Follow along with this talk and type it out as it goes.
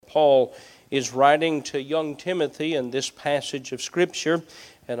Paul is writing to young Timothy in this passage of Scripture.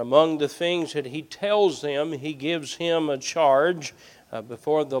 And among the things that he tells them, he gives him a charge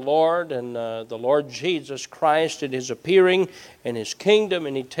before the Lord and the Lord Jesus Christ at his appearing in his kingdom.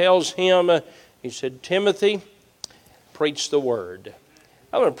 And he tells him, he said, Timothy, preach the word.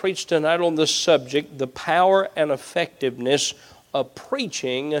 I'm going to preach tonight on this subject, the power and effectiveness of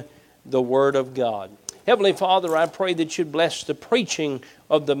preaching the word of God. Heavenly Father, I pray that you'd bless the preaching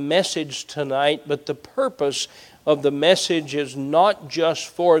of the message tonight, but the purpose of the message is not just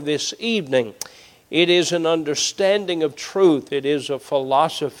for this evening. It is an understanding of truth. It is a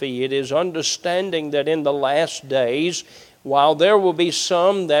philosophy. It is understanding that in the last days, while there will be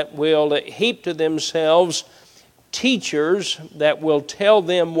some that will heap to themselves teachers that will tell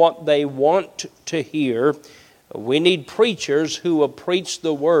them what they want to hear, we need preachers who will preach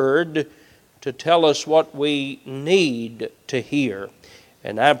the word to tell us what we need to hear.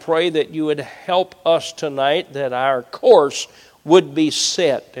 And I pray that you would help us tonight, that our course would be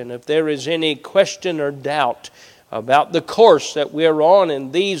set. And if there is any question or doubt about the course that we're on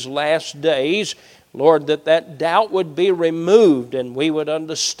in these last days, Lord, that doubt would be removed and we would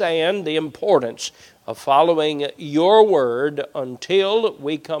understand the importance of following your word until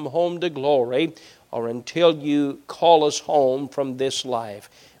we come home to glory or until you call us home from this life.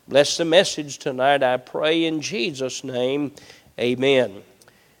 Bless the message tonight, I pray in Jesus' name. Amen.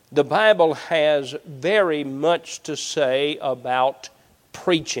 The Bible has very much to say about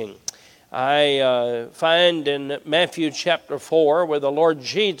preaching. I find in Matthew chapter 4 where the Lord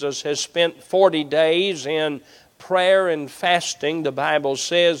Jesus has spent 40 days in prayer and fasting. The Bible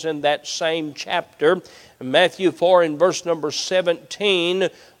says in that same chapter, Matthew 4 in verse number 17,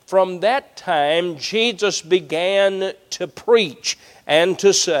 from that time Jesus began to preach and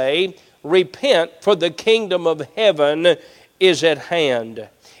to say, repent, for the kingdom of heaven is at hand.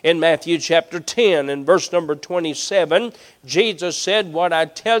 In Matthew chapter 10 and verse number 27, Jesus said, what I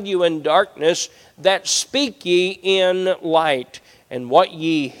tell you in darkness, that speak ye in light, and what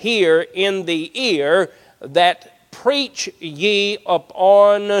ye hear in the ear, that preach ye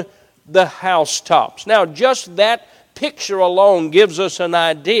upon the housetops. Now, just that picture alone gives us an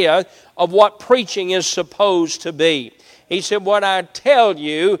idea of what preaching is supposed to be. He said, what I tell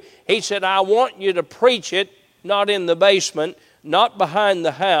you, he said, I want you to preach it, not in the basement, not behind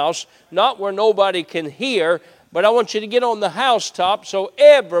the house, not where nobody can hear, but I want you to get on the housetop so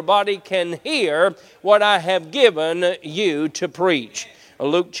everybody can hear what I have given you to preach.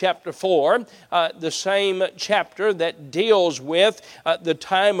 Luke chapter 4, the same chapter that deals with the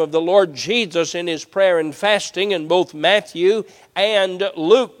time of the Lord Jesus in his prayer and fasting. In both Matthew and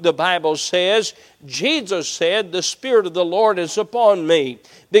Luke, the Bible says, Jesus said, the Spirit of the Lord is upon me,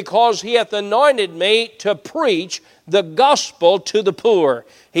 because he hath anointed me to preach the gospel to the poor.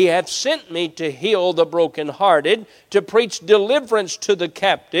 He hath sent me to heal the brokenhearted, to preach deliverance to the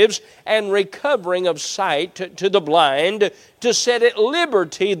captives, and recovering of sight to the blind, to set at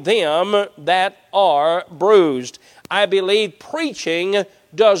liberty them that are bruised. I believe preaching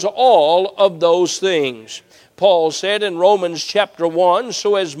does all of those things. Paul said in Romans chapter 1,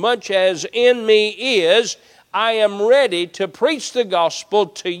 so as much as in me is, I am ready to preach the gospel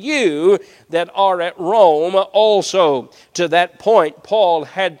to you that are at Rome also. To that point, Paul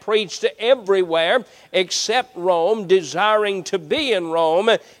had preached everywhere except Rome, desiring to be in Rome.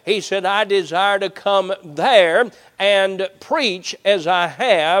 He said, I desire to come there and preach as I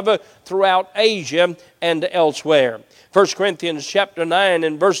have throughout Asia and elsewhere. 1 Corinthians chapter 9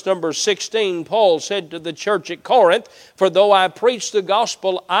 and verse number 16, Paul said to the church at Corinth, for though I preach the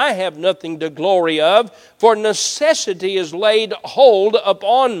gospel, I have nothing to glory of, for necessity is laid hold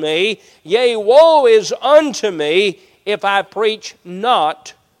upon me. Yea, woe is unto me if I preach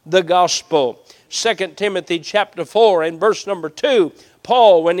not the gospel. 2 Timothy chapter 4 and verse number 2,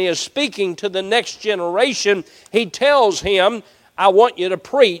 Paul, when he is speaking to the next generation, he tells him, I want you to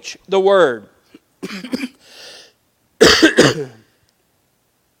preach the word.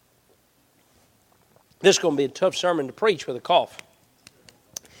 This is going to be a tough sermon to preach with a cough.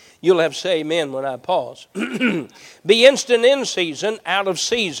 You'll have to say amen when I pause. Be instant in season, out of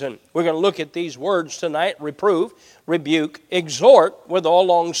season. We're going to look at these words tonight: reprove, rebuke, exhort with all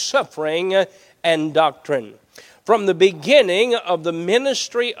long suffering and doctrine. From the beginning of the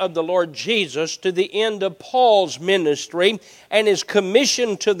ministry of the Lord Jesus to the end of Paul's ministry and his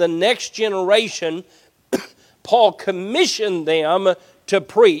commission to the next generation, Paul commissioned them to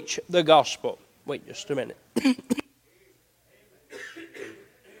preach the gospel. Wait just a minute. There are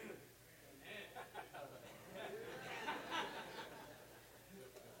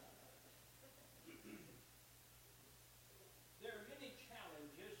many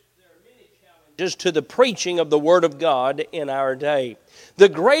challenges challenges to the preaching of the Word of God in our day. The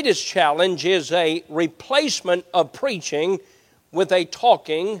greatest challenge is a replacement of preaching with a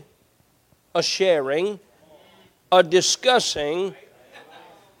talking, a sharing, a discussing,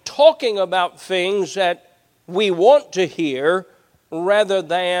 talking about things that we want to hear rather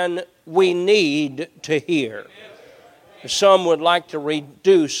than we need to hear. Some would like to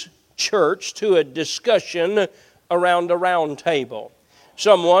reduce church to a discussion around a round table.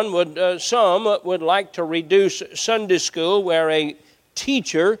 Some would like to reduce Sunday school where a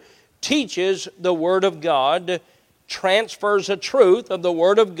teacher teaches the Word of God, transfers a truth of the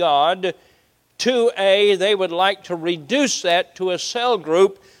Word of God they would like to reduce that to a cell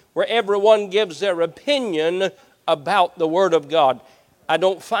group where everyone gives their opinion about the Word of God. I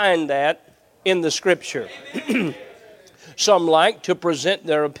don't find that in the Scripture. Some like to present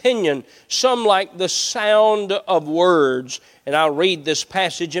their opinion. Some like the sound of words. And I'll read this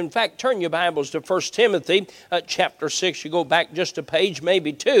passage. In fact, turn your Bibles to 1 Timothy chapter 6. You go back just a page,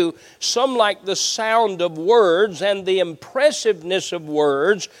 maybe two. Some like the sound of words and the impressiveness of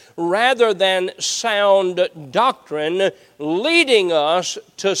words rather than sound doctrine, leading us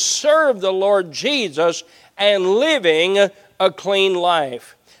to serve the Lord Jesus and living a clean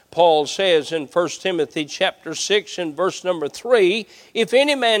life. Paul says in 1 Timothy chapter 6 and verse number 3, if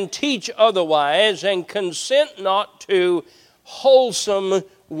any man teach otherwise and consent not to wholesome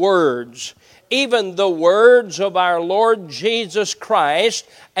words, even the words of our Lord Jesus Christ,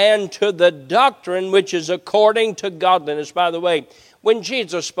 and to the doctrine which is according to godliness. By the way, when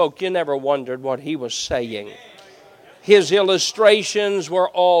Jesus spoke, you never wondered what he was saying. His illustrations were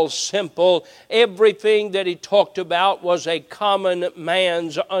all simple. Everything that he talked about was a common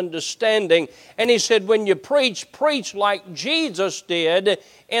man's understanding. And he said, when you preach like Jesus did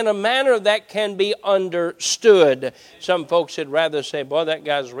in a manner that can be understood. Some folks would rather say, boy, that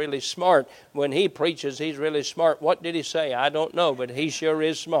guy's really smart. When he preaches, he's really smart. What did he say? I don't know, but he sure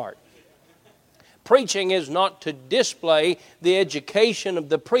is smart. Preaching is not to display the education of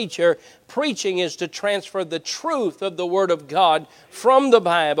the preacher. Preaching is to transfer the truth of the Word of God from the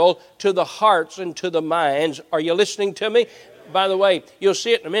Bible to the hearts and to the minds. Are you listening to me? By the way, you'll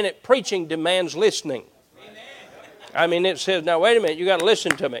see it in a minute. Preaching demands listening. I mean, it says, now wait a minute, you got to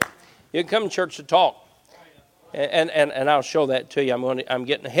listen to me. You come to church to talk. And I'll show that to you. I'm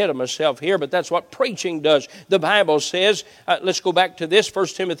getting ahead of myself here, but that's what preaching does. The Bible says, let's go back to this, 1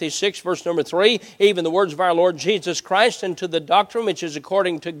 Timothy 6, verse number 3, even the words of our Lord Jesus Christ, and to the doctrine which is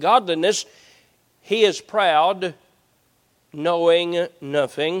according to godliness, he is proud, knowing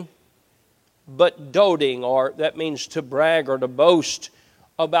nothing, but doting, or that means to brag or to boast,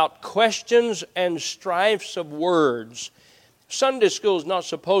 about questions and strifes of words. Sunday school is not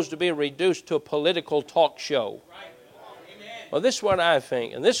supposed to be reduced to a political talk show. Well, this is what I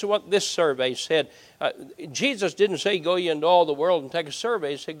think, and this is what this survey said. Jesus didn't say go ye into all the world and take a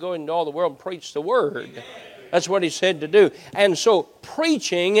survey. He said go into all the world and preach the Word. That's what he said to do. And so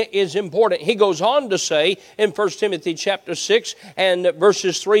preaching is important. He goes on to say in 1 Timothy chapter 6 and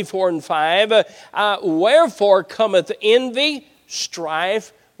verses 3, 4, and 5, wherefore cometh envy,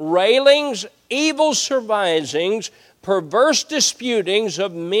 strife, railings, evil surmisings, perverse disputings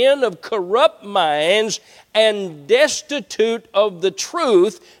of men of corrupt minds and destitute of the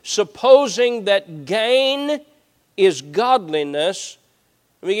truth, supposing that gain is godliness.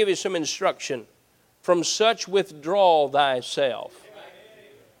 Let me give you some instruction. From such withdraw thyself.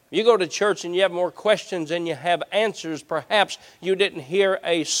 You go to church and you have more questions than you have answers. Perhaps you didn't hear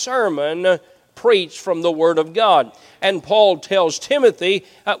a sermon preached from the Word of God. And Paul tells Timothy,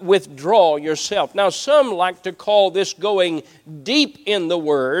 withdraw yourself. Now, some like to call this going deep in the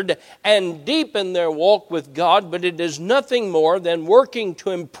Word and deep in their walk with God, but it is nothing more than working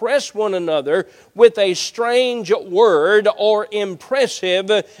to impress one another with a strange word or impressive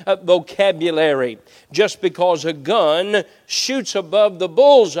vocabulary. Just because a gun shoots above the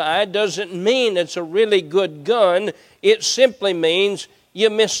bullseye doesn't mean it's a really good gun. It simply means you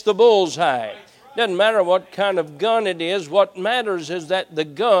missed the bullseye. Doesn't matter what kind of gun it is. What matters is that the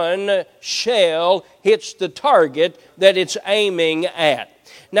gun shell hits the target that it's aiming at.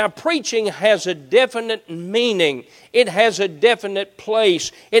 Now, preaching has a definite meaning. It has a definite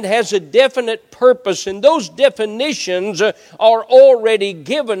place. It has a definite purpose. And those definitions are already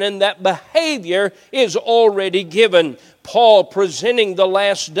given, and that behavior is already given. Paul, presenting the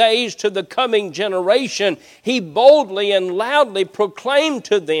last days to the coming generation, he boldly and loudly proclaimed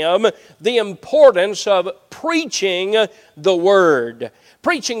to them the importance of preaching the Word.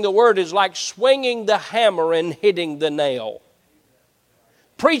 Preaching the Word is like swinging the hammer and hitting the nail.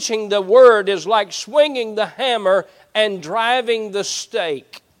 Preaching the Word is like swinging the hammer and driving the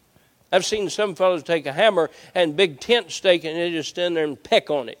stake. I've seen some fellows take a hammer and big tent stake and they just stand there and peck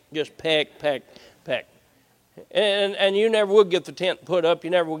on it. Just peck, peck, peck. And you never would get the tent put up. You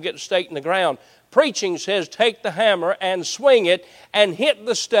never would get the stake in the ground. Preaching says take the hammer and swing it and hit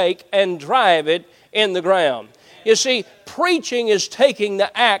the stake and drive it in the ground. You see, preaching is taking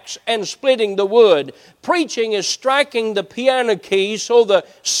the axe and splitting the wood. Preaching is striking the piano keys so the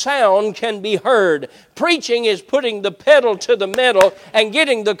sound can be heard. Preaching is putting the pedal to the metal and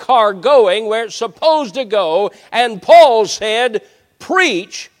getting the car going where it's supposed to go. And Paul said,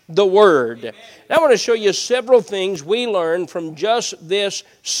 preach the word. Now, I want to show you several things we learn from just this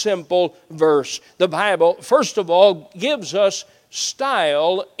simple verse. The Bible, first of all, gives us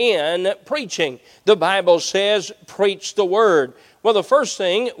style in preaching. The Bible says, preach the word. Well, the first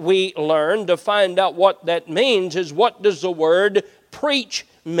thing we learn to find out what that means is, what does the word preach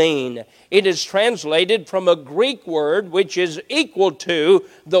mean? It is translated from a Greek word which is equal to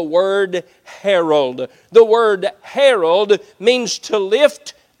the word herald. The word herald means to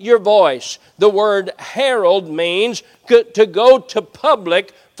lift your voice. The word herald means to go to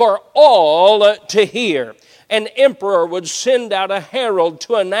public for all to hear. An emperor would send out a herald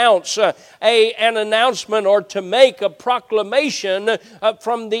to announce an announcement or to make a proclamation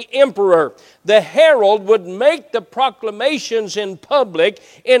from the emperor. The herald would make the proclamations in public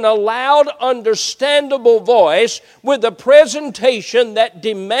in a loud, understandable voice with a presentation that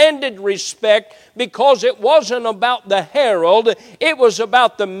demanded respect, because it wasn't about the herald, it was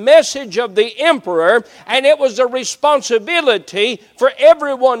about the message of the emperor, and it was a responsibility for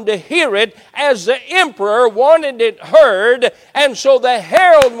everyone to hear it as the emperor wanted it heard. And so the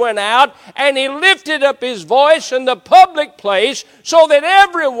herald went out and he lifted up his voice in the public place so that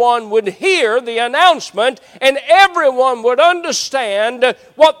everyone would hear the announcement and everyone would understand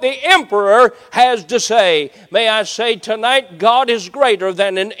what the emperor has to say. May I say tonight, God is greater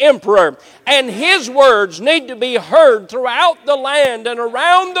than an emperor, and His words need to be heard throughout the land and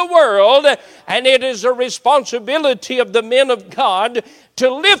around the world, and it is a responsibility of the men of God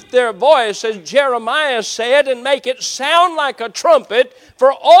to lift their voice, as Jeremiah said, and make it sound like a trumpet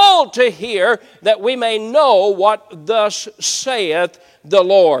for all to hear, that we may know what thus saith the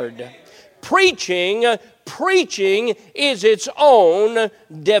Lord. Preaching is its own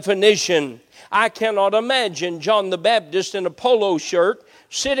definition. I cannot imagine John the Baptist in a polo shirt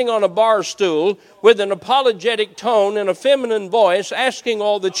sitting on a bar stool with an apologetic tone and a feminine voice, asking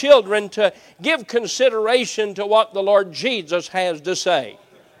all the children to give consideration to what the Lord Jesus has to say.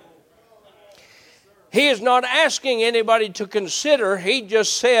 He is not asking anybody to consider. He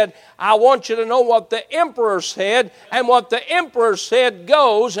just said, I want you to know what the emperor said, and what the emperor said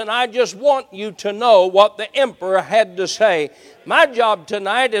goes, and I just want you to know what the emperor had to say. My job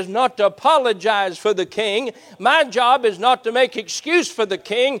tonight is not to apologize for the king. My job is not to make excuse for the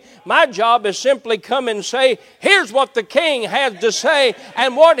king. My job is simply come and say, here's what the king has to say,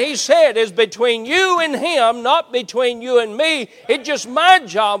 and what he said is between you and him, not between you and me. It's just my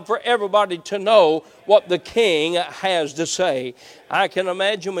job for everybody to know what the king has to say. I can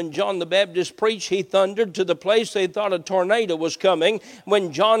imagine when John the Baptist preached, he thundered to the place they thought a tornado was coming.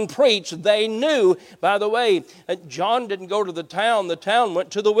 When John preached, they knew. By the way, John didn't go to the town went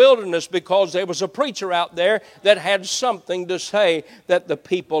to the wilderness, because there was a preacher out there that had something to say that the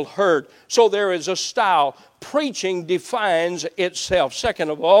people heard. So there is a style. Preaching defines itself.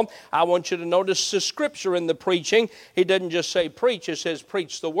 Second of all, I want you to notice the scripture in the preaching. He doesn't just say preach, it says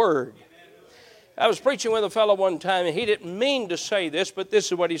preach the word. I was preaching with a fellow one time, and he didn't mean to say this, but this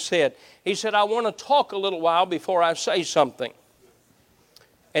is what he said. He said, I want to talk a little while before I say something.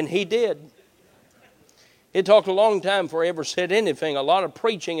 And he did. He talked a long time before he ever said anything. A lot of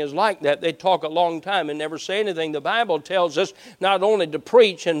preaching is like that. They talk a long time and never say anything. The Bible tells us not only to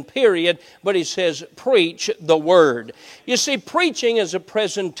preach and period, but he says preach the word. You see, preaching is a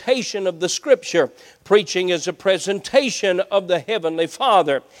presentation of the Scripture. Preaching is a presentation of the Heavenly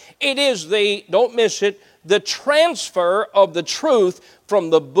Father. It is don't miss it, the transfer of the truth from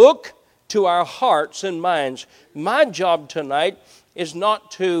the book to our hearts and minds. My job tonight is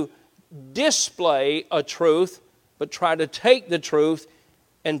not to display a truth, but try to take the truth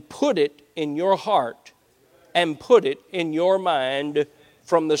and put it in your heart and put it in your mind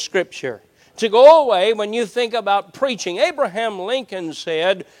from the Scripture. To go away when you think about preaching. Abraham Lincoln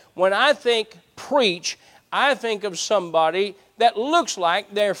said, when I think preach, I think of somebody that looks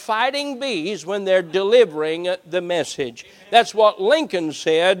like they're fighting bees when they're delivering the message. That's what Lincoln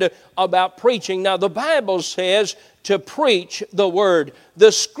said about preaching. Now, the Bible says to preach the Word,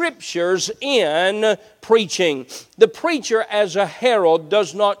 the Scriptures in preaching. The preacher as a herald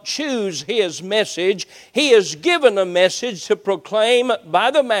does not choose his message. He is given a message to proclaim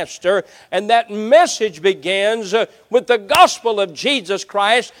by the Master, and that message begins with the gospel of Jesus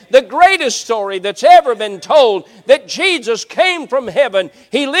Christ, the greatest story that's ever been told, that Jesus came from heaven.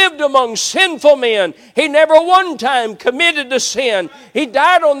 He lived among sinful men. He never one time committed a sin. He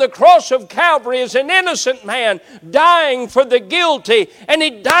died on the cross of Calvary as an innocent man, dying for the guilty, and He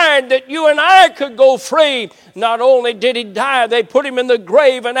died that you and I could go free. Not only did He die, they put Him in the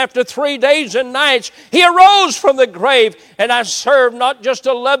grave, and after 3 days and nights, He arose from the grave. And I serve not just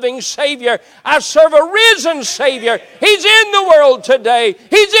a loving Savior, I serve a risen Savior. He's in the world today.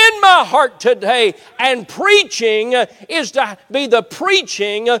 He's in my heart today. And preaching is to be the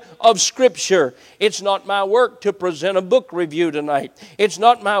preaching of Scripture. It's not my work to present a book review tonight. It's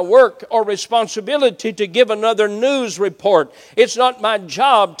not my work or responsibility to give another news report. It's not my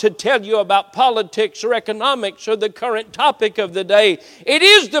job to tell you about politics or economics or the current topic of the day. It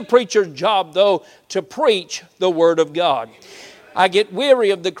is the preacher's job, though, to preach the Word of God. I get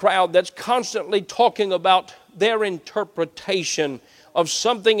weary of the crowd that's constantly talking about their interpretation of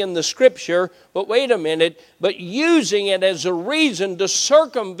something in the Scripture, but wait a minute, but using it as a reason to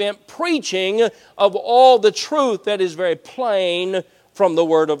circumvent preaching of all the truth that is very plain from the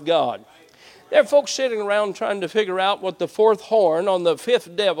Word of God. There are folks sitting around trying to figure out what the fourth horn on the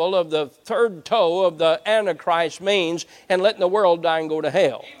fifth devil of the third toe of the Antichrist means and letting the world die and go to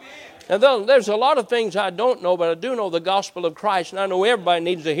hell. Now, there's a lot of things I don't know, but I do know the gospel of Christ, and I know everybody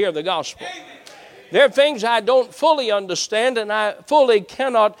needs to hear the gospel. There are things I don't fully understand and I fully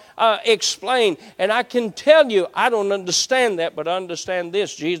cannot explain. And I can tell you, I don't understand that, but I understand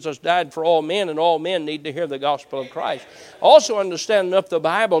this. Jesus died for all men, and all men need to hear the gospel of Christ. I also understand enough the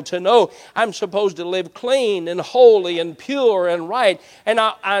Bible to know I'm supposed to live clean and holy and pure and right. And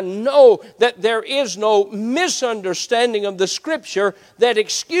I know that there is no misunderstanding of the Scripture that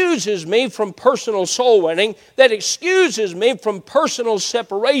excuses me from personal soul winning, that excuses me from personal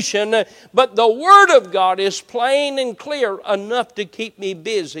separation, but the Word of God is plain and clear enough to keep me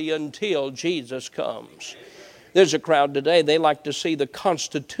busy until Jesus comes. There's a crowd today, they like to see the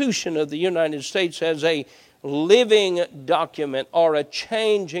Constitution of the United States as a living document or a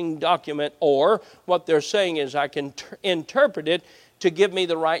changing document, or what they're saying is I can interpret it to give me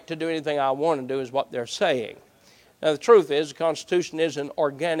the right to do anything I want to do, is what they're saying. Now the truth is the Constitution is an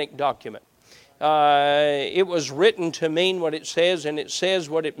organic document. It was written to mean what it says, and it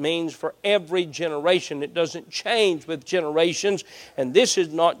says what it means for every generation. It doesn't change with generations, and this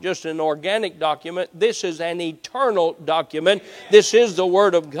is not just an organic document. This is an eternal document. This is the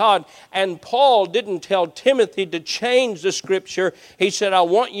Word of God. And Paul didn't tell Timothy to change the Scripture. He said, I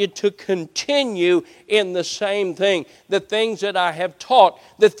want you to continue in the same thing. The things that I have taught,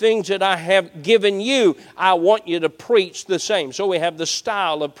 the things that I have given you, I want you to preach the same. So we have the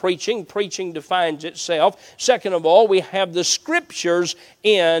style of preaching. Preaching defines itself. Second of all, we have the Scriptures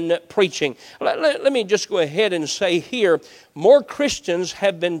in preaching. Let me just go ahead and say here, more Christians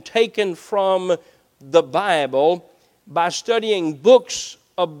have been taken from the Bible by studying books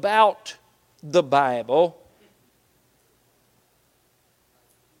about the Bible.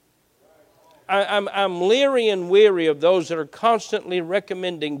 I'm leery and weary of those that are constantly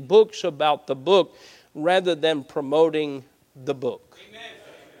recommending books about the book rather than promoting the book. Amen.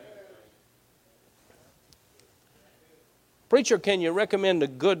 Preacher, can you recommend a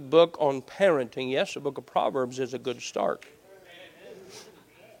good book on parenting? Yes, the book of Proverbs is a good start.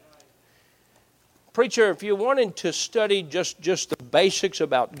 Preacher, if you wanted to study just the basics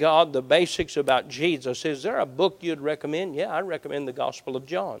about God, the basics about Jesus, is there a book you'd recommend? Yeah, I recommend the Gospel of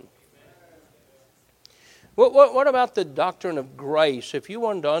John. What about the doctrine of grace? If you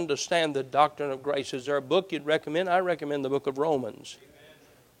wanted to understand the doctrine of grace, is there a book you'd recommend? I recommend the book of Romans.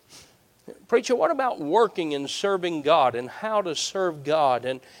 Preacher, what about working and serving God and how to serve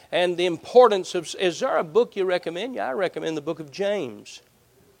God and the importance of... Is there a book you recommend? Yeah, I recommend the book of James.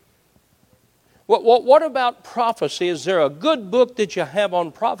 What about prophecy? Is there a good book that you have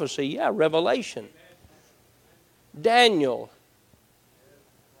on prophecy? Yeah, Revelation. Daniel.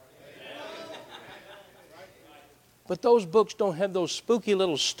 But those books don't have those spooky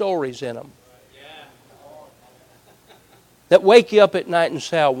little stories in them that wake you up at night and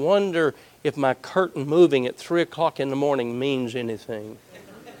say, I wonder if my curtain moving at 3 o'clock in the morning means anything.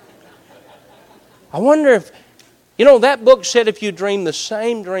 I wonder if, that book said if you dream the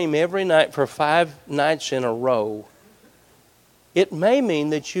same dream every night for 5 nights in a row, It may mean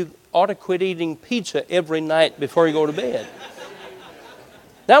that you ought to quit eating pizza every night before you go to bed.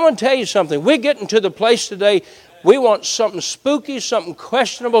 Now I'm going to tell you something. We're getting to the place today, we want something spooky, something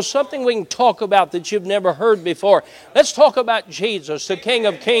questionable, something we can talk about that you've never heard before. Let's talk about Jesus, the King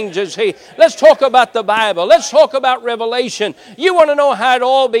of Kings is He. Let's talk about the Bible. Let's talk about Revelation. You want to know how it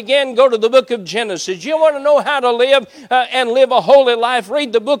all began? Go to the book of Genesis. You want to know how to live and live a holy life?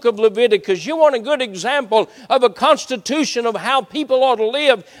 Read the book of Leviticus. You want a good example of a constitution of how people ought to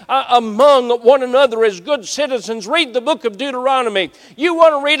live among one another as good citizens? Read the book of Deuteronomy. You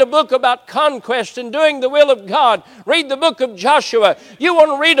want to read a book about conquest and doing the will of God? Read the book of Joshua. You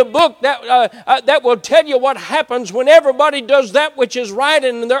want to read a book that will tell you what happens when everybody does that which is right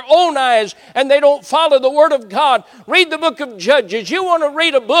in their own eyes and they don't follow the Word of God. Read the book of Judges. You want to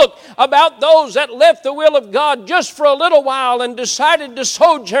read a book about those that left the will of God just for a little while and decided to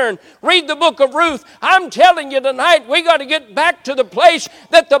sojourn. Read the book of Ruth. I'm telling you tonight, we got to get back to the place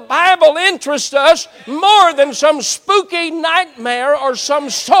that the Bible interests us more than some spooky nightmare or some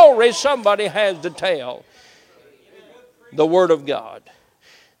story somebody has to tell. The Word of God.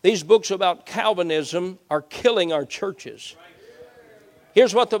 These books about Calvinism are killing our churches.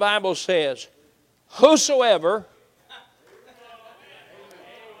 Here's what the Bible says. Whosoever,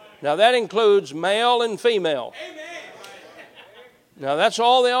 now that includes male and female. Now that's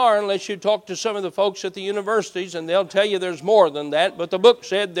all they are unless you talk to some of the folks at the universities and they'll tell you there's more than that. But the book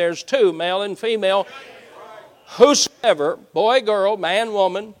said there's two, male and female. Whosoever, boy, girl, man,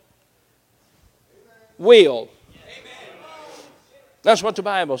 woman, will. That's what the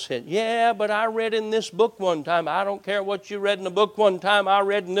Bible said. Yeah, but I read in this book one time. I don't care what you read in the book one time. I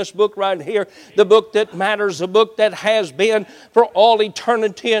read in this book right here, the book that matters, the book that has been for all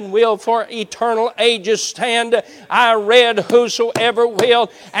eternity and will for eternal ages stand. I read whosoever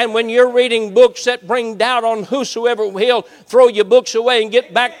will. And when you're reading books that bring doubt on whosoever will, throw your books away and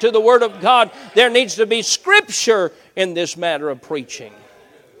get back to the Word of God. There needs to be Scripture in this matter of preaching.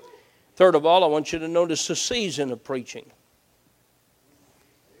 Third of all, I want you to notice the season of preaching.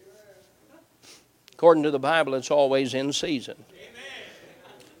 According to the Bible, it's always in season.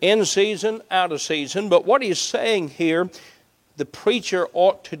 In season, out of season. But what he's saying here, the preacher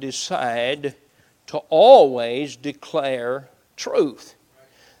ought to decide to always declare truth.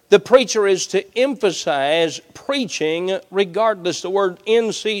 The preacher is to emphasize preaching regardless. The word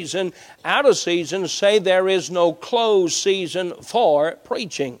in season, out of season say there is no closed season for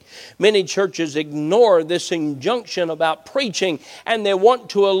preaching. Many churches ignore this injunction about preaching and they want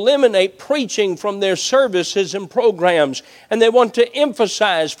to eliminate preaching from their services and programs. And they want to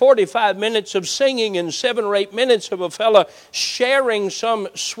emphasize 45 minutes of singing and 7 or 8 minutes of a fellow sharing some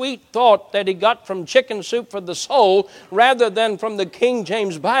sweet thought that he got from Chicken Soup for the Soul rather than from the King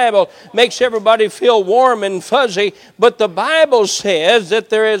James Bible. Makes everybody feel warm and fuzzy, but the Bible says that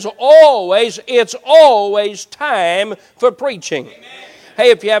it's always time for preaching. Amen. Hey,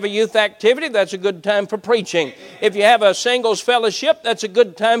 if you have a youth activity, that's a good time for preaching. If you have a singles fellowship, that's a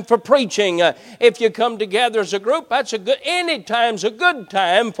good time for preaching. If you come together as a group, any time's a good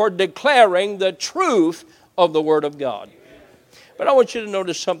time for declaring the truth of the Word of God. But I want you to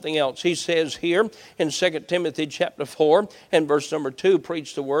notice something else. He says here in 2 Timothy chapter 4 and verse number 2,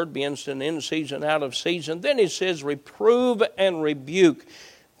 preach the word, be instant in season, out of season. Then he says, reprove and rebuke.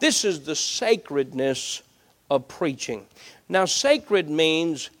 This is the sacredness of preaching. Now, sacred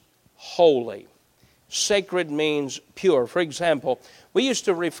means holy. Sacred means pure. For example, we used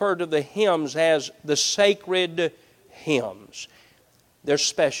to refer to the hymns as the sacred hymns. They're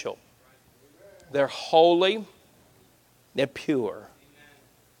special. They're holy. They're pure.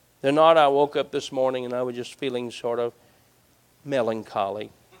 They're not, I woke up this morning and I was just feeling sort of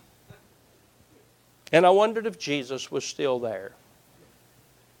melancholy. And I wondered if Jesus was still there.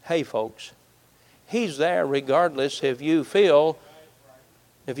 Hey, folks, He's there regardless if you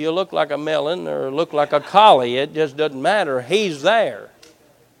look like a melon or look like a collie. It just doesn't matter. He's there.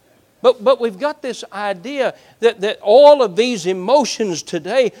 But we've got this idea that all of these emotions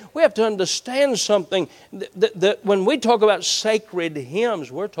today, we have to understand something. That when we talk about sacred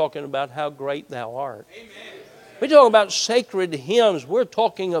hymns, we're talking about how great Thou art. Amen. We talk about sacred hymns. We're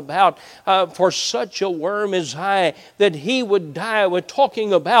talking about for such a worm as I, that He would die. We're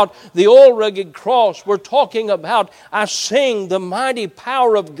talking about the old rugged cross. We're talking about I sing the mighty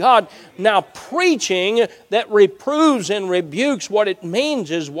power of God. Now preaching that reproves and rebukes, what it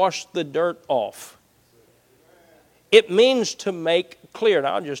means is wash the dirt off. It means to make clear. And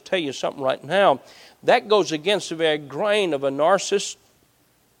I'll just tell you something right now. That goes against the very grain of a narcissist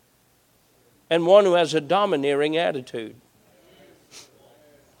and one who has a domineering attitude.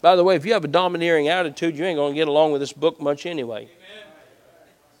 By the way, if you have a domineering attitude, you ain't going to get along with this book much anyway.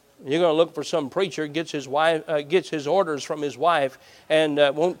 You're going to look for some preacher gets his orders from his wife and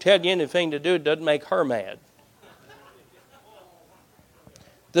won't tell you anything to do. It doesn't make her mad.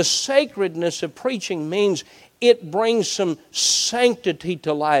 The sacredness of preaching means it brings some sanctity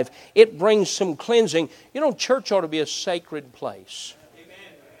to life. It brings some cleansing. You know, church ought to be a sacred place.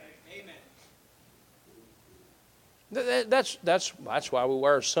 Amen. That's why we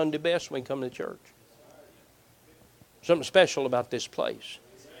wear our Sunday best when we come to church. Something special about this place.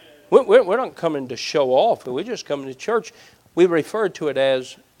 We're not coming to show off. We're just coming to church. We refer to it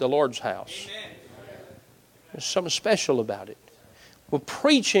as the Lord's house. There's something special about it. Well,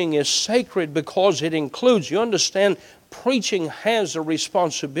 preaching is sacred because it includes, you understand, preaching has a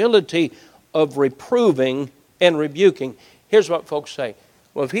responsibility of reproving and rebuking. Here's what folks say.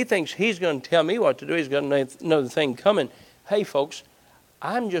 Well, if he thinks he's going to tell me what to do, he's got another thing coming. Hey, folks,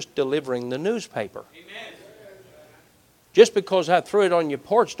 I'm just delivering the newspaper. Amen. Just because I threw it on your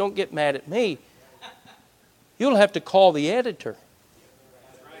porch, don't get mad at me. You'll have to call the editor.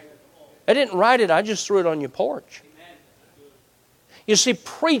 I didn't write it, I just threw it on your porch. You see,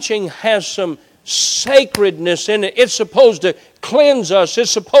 preaching has some sacredness in it. It's supposed to cleanse us.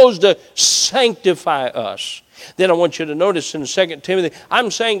 It's supposed to sanctify us. Then I want you to notice in 2 Timothy,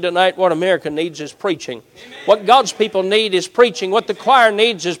 I'm saying tonight what America needs is preaching. Amen. What God's people need is preaching. What the choir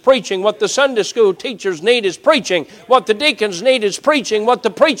needs is preaching. What the Sunday school teachers need is preaching. What the deacons need is preaching. What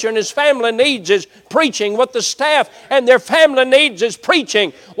the preacher and his family needs is preaching. What the staff and their family needs is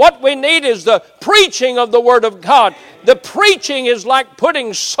preaching. What we need is the preaching of the Word of God. The preaching is like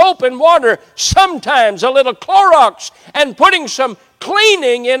putting soap and water, sometimes a little Clorox, and putting some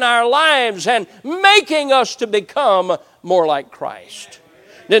cleaning in our lives and making us to become more like Christ.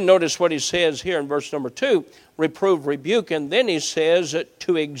 Then notice what he says here in verse number 2, reprove, rebuke, and then he says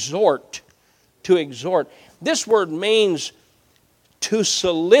to exhort. To exhort. This word means to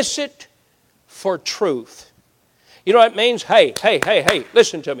solicit for truth. You know what it means? Hey,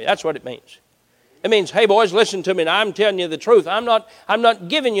 listen to me. That's what it means. It means, hey boys, listen to me. Now I'm telling you the truth. I'm not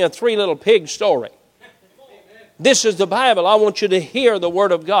giving you a three little pig story. This is the Bible. I want you to hear the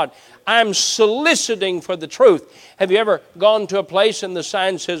Word of God. I'm soliciting for the truth. Have you ever gone to a place and the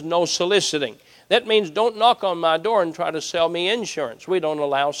sign says no soliciting? That means don't knock on my door and try to sell me insurance. We don't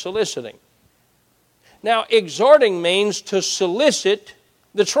allow soliciting. Now, exhorting means to solicit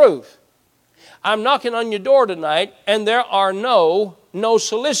the truth. I'm knocking on your door tonight and there are no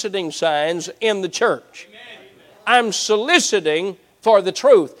soliciting signs in the church. I'm soliciting for the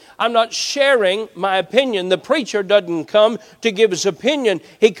truth. I'm not sharing my opinion. The preacher doesn't come to give his opinion.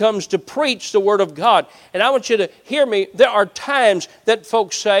 He comes to preach the Word of God. And I want you to hear me. There are times that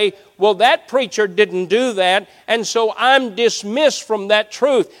folks say, well, that preacher didn't do that, and so I'm dismissed from that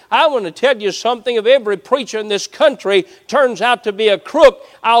truth. I want to tell you something. If every preacher in this country turns out to be a crook,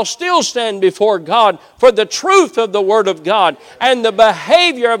 I'll still stand before God for the truth of the Word of God. And the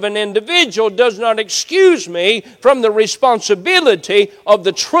behavior of an individual does not excuse me from the responsibility of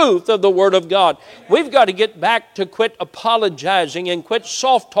the truth of the Word of God. We've got to get back to quit apologizing and quit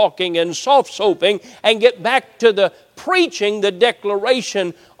soft-talking and soft-soaping and get back to the preaching the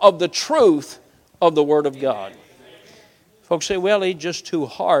declaration of the truth of the Word of God. Folks say, well, he's just too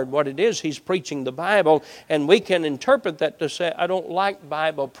hard. What it is, he's preaching the Bible, and we can interpret that to say, I don't like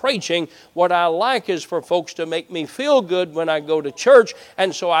Bible preaching. What I like is for folks to make me feel good when I go to church,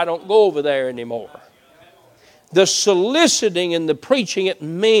 and so I don't go over there anymore. The soliciting and the preaching, it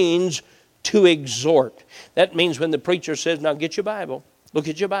means to exhort. That means when the preacher says, now get your Bible. Look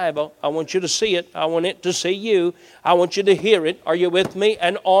at your Bible. I want you to see it. I want it to see you. I want you to hear it. Are you with me?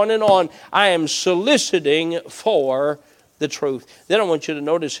 And on and on. I am soliciting for the truth. Then I want you to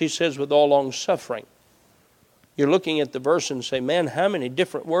notice he says with all long suffering. You're looking at the verse and say, man, how many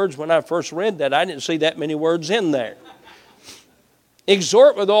different words? When I first read that, I didn't see that many words in there.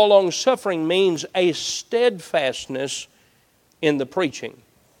 Exhort with all long suffering means a steadfastness in the preaching.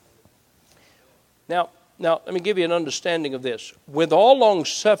 Now, let me give you an understanding of this. With all long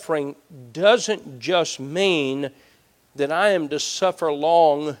suffering doesn't just mean that I am to suffer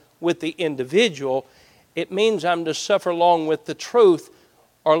long with the individual. It means I'm to suffer long with the truth,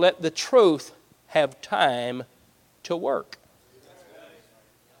 or let the truth have time to work.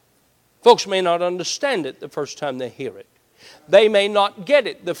 Folks may not understand it the first time they hear it. They may not get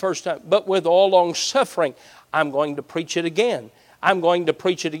it the first time. But with all long suffering, I'm going to preach it again. I'm going to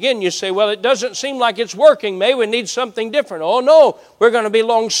preach it again. You say, well, it doesn't seem like it's working. Maybe we need something different. Oh, no. We're going to be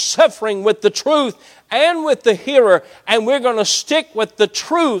long-suffering with the truth and with the hearer, and we're going to stick with the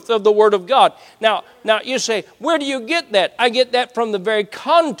truth of the Word of God. Now you say, where do you get that? I get that from the very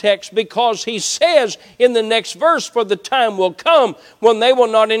context, because he says in the next verse, for the time will come when they will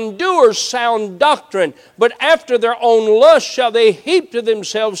not endure sound doctrine, but after their own lust shall they heap to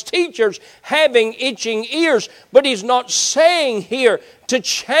themselves teachers having itching ears. But he's not saying here to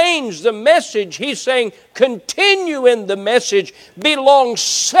change the message. He's saying continue in the message. Be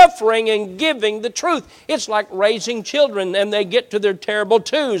long-suffering in giving the truth. It's like raising children and they get to their terrible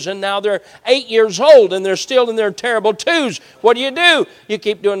twos, and now they're 8 years old and they're still in their terrible twos. What do? You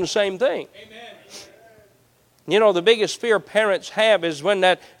keep doing the same thing. Amen. You know, the biggest fear parents have is when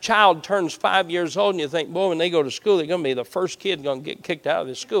that child turns 5 years old and you think, boy, when they go to school, they're going to be the first kid going to get kicked out of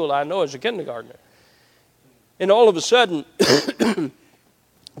this school I know as a kindergartner. And all of a sudden,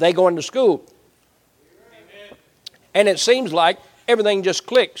 they go into school. Amen. And it seems like everything just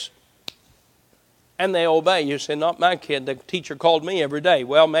clicks. And they obey. You say, not my kid. The teacher called me every day.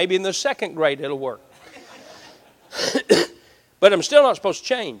 Well, maybe in the second grade it'll work. But I'm still not supposed to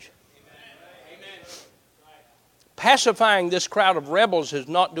change. Amen. Pacifying this crowd of rebels is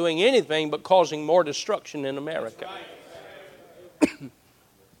not doing anything but causing more destruction in America.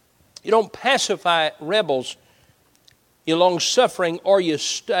 You don't pacify rebels. You're long-suffering, or you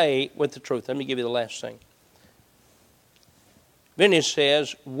stay with the truth. Let me give you the last thing. Then it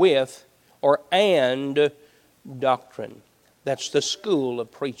says, with or and doctrine. That's the school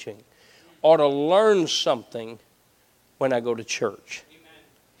of preaching. Ought to learn something when I go to church.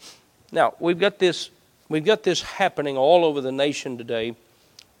 Now, we've got this happening all over the nation today,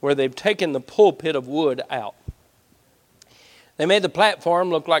 where they've taken the pulpit of wood out. They made the platform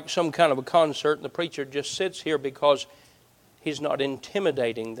look like some kind of a concert, and the preacher just sits here because he's not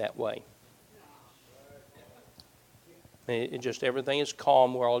intimidating that way. Everything is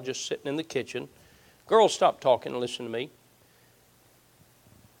calm. We're all just sitting in the kitchen. Girls, stop talking and listen to me.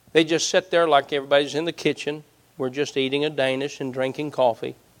 They just sit there like everybody's in the kitchen. We're just eating a Danish and drinking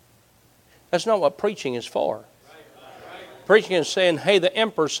coffee. That's not what preaching is for. Preaching is saying, hey, the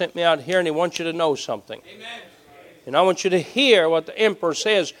emperor sent me out here and he wants you to know something. Amen. And I want you to hear what the emperor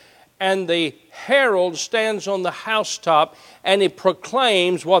says. And the herald stands on the housetop and he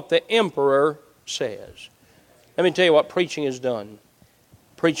proclaims what the emperor says. Let me tell you what preaching has done.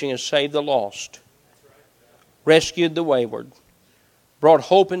 Preaching has saved the lost, rescued the wayward, brought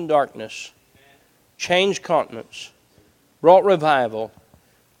hope in darkness, changed continents, brought revival,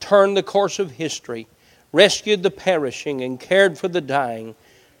 turned the course of history, rescued the perishing and cared for the dying,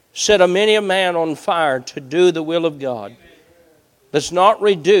 set many a man on fire to do the will of God. Let's not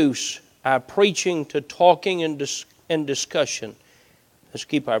reduce our preaching to talking and discussion. Let's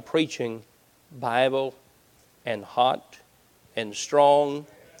keep our preaching Bible and hot and strong,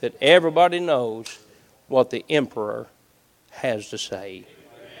 that everybody knows what the emperor has to say.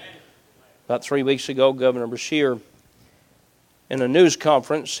 About 3 weeks ago, Governor Beshear, in a news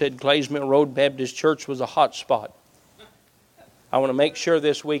conference, said Clays Mill Road Baptist Church was a hot spot. I want to make sure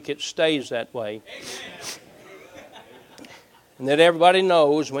this week it stays that way. And that everybody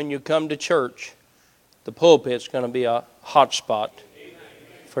knows when you come to church, the pulpit's going to be a hot spot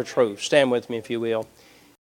for truth. Stand with me if you will.